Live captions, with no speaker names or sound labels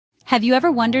Have you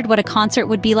ever wondered what a concert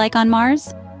would be like on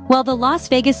Mars? Well, the Las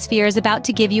Vegas Sphere is about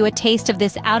to give you a taste of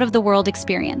this out-of-the-world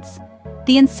experience.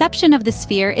 The inception of the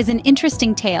Sphere is an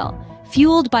interesting tale,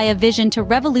 fueled by a vision to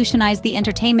revolutionize the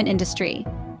entertainment industry.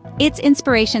 Its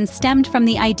inspiration stemmed from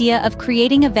the idea of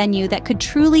creating a venue that could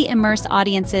truly immerse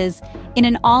audiences in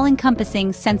an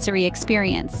all-encompassing sensory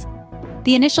experience.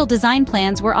 The initial design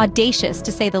plans were audacious,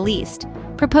 to say the least,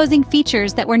 proposing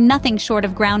features that were nothing short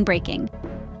of groundbreaking.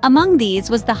 Among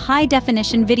these was the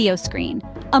high-definition video screen,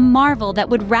 a marvel that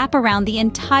would wrap around the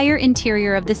entire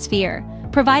interior of the Sphere,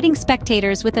 providing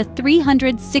spectators with a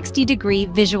 360-degree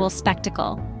visual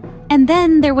spectacle. And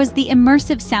then there was the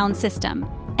immersive sound system,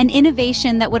 an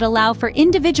innovation that would allow for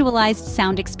individualized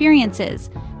sound experiences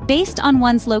based on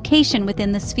one's location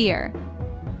within the Sphere.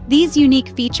 These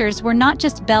unique features were not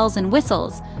just bells and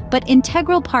whistles, but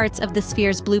integral parts of the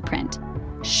Sphere's blueprint.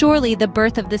 Surely the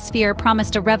birth of the Sphere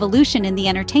promised a revolution in the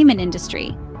entertainment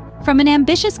industry. From an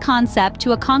ambitious concept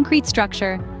to a concrete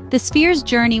structure, the Sphere's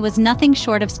journey was nothing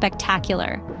short of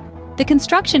spectacular. The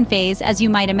construction phase, as you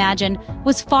might imagine,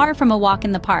 was far from a walk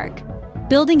in the park.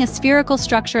 Building a spherical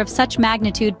structure of such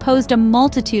magnitude posed a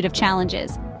multitude of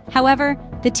challenges. However,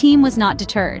 the team was not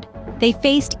deterred. They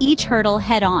faced each hurdle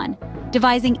head-on,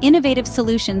 devising innovative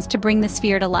solutions to bring the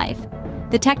Sphere to life.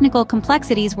 The technical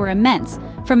complexities were immense,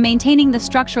 from maintaining the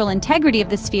structural integrity of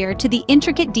the Sphere to the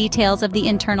intricate details of the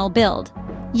internal build.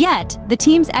 Yet, the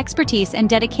team's expertise and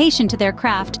dedication to their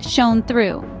craft shone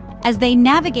through, as they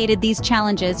navigated these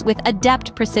challenges with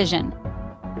adept precision.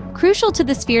 Crucial to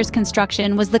the Sphere's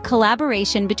construction was the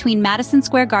collaboration between Madison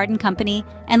Square Garden Company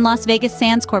and Las Vegas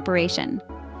Sands Corporation.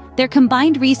 Their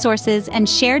combined resources and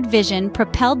shared vision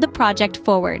propelled the project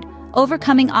forward,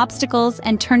 overcoming obstacles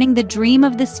and turning the dream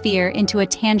of the Sphere into a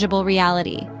tangible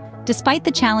reality. Despite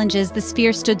the challenges, the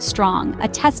Sphere stood strong, a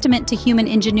testament to human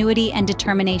ingenuity and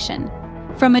determination.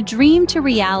 From a dream to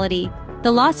reality,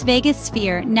 the Las Vegas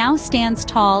Sphere now stands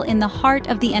tall in the heart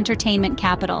of the entertainment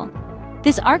capital.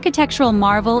 This architectural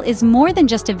marvel is more than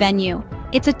just a venue,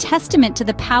 it's a testament to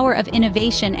the power of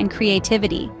innovation and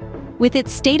creativity. With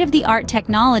its state-of-the-art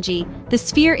technology, the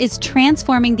Sphere is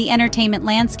transforming the entertainment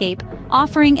landscape,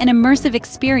 offering an immersive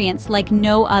experience like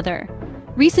no other.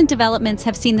 Recent developments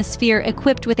have seen the Sphere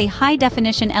equipped with a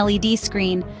high-definition LED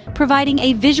screen, providing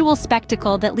a visual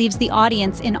spectacle that leaves the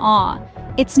audience in awe.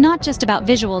 It's not just about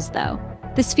visuals, though.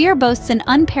 The Sphere boasts an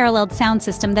unparalleled sound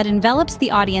system that envelops the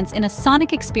audience in a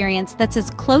sonic experience that's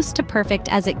as close to perfect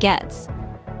as it gets.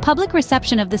 Public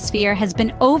reception of the Sphere has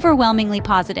been overwhelmingly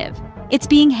positive. It's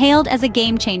being hailed as a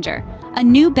game-changer, a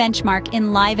new benchmark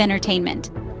in live entertainment.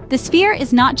 The Sphere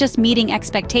is not just meeting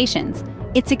expectations,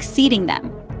 it's exceeding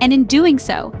them. And in doing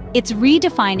so, it's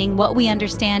redefining what we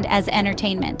understand as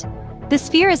entertainment. The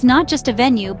Sphere is not just a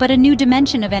venue, but a new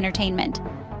dimension of entertainment.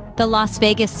 The Las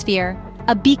Vegas Sphere,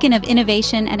 a beacon of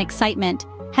innovation and excitement,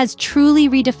 has truly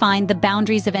redefined the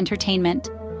boundaries of entertainment.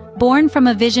 Born from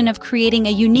a vision of creating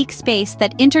a unique space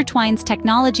that intertwines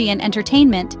technology and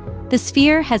entertainment, the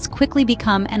Sphere has quickly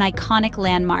become an iconic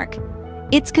landmark.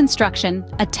 Its construction,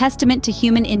 a testament to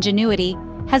human ingenuity,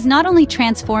 has not only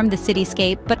transformed the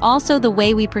cityscape but also the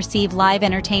way we perceive live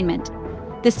entertainment.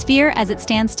 The Sphere, as it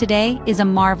stands today, is a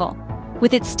marvel.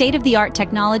 With its state-of-the-art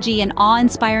technology and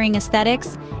awe-inspiring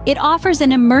aesthetics, it offers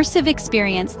an immersive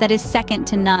experience that is second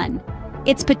to none.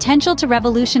 Its potential to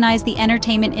revolutionize the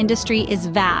entertainment industry is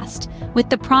vast, with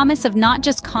the promise of not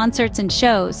just concerts and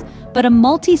shows, but a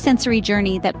multi-sensory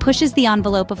journey that pushes the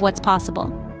envelope of what's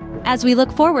possible. As we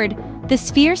look forward, the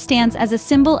Sphere stands as a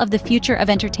symbol of the future of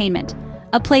entertainment,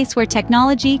 a place where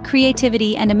technology,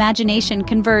 creativity, and imagination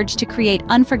converge to create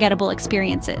unforgettable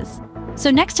experiences.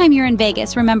 So next time you're in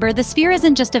Vegas, remember, the Sphere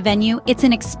isn't just a venue, it's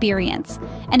an experience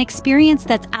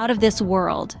that's out of this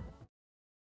world.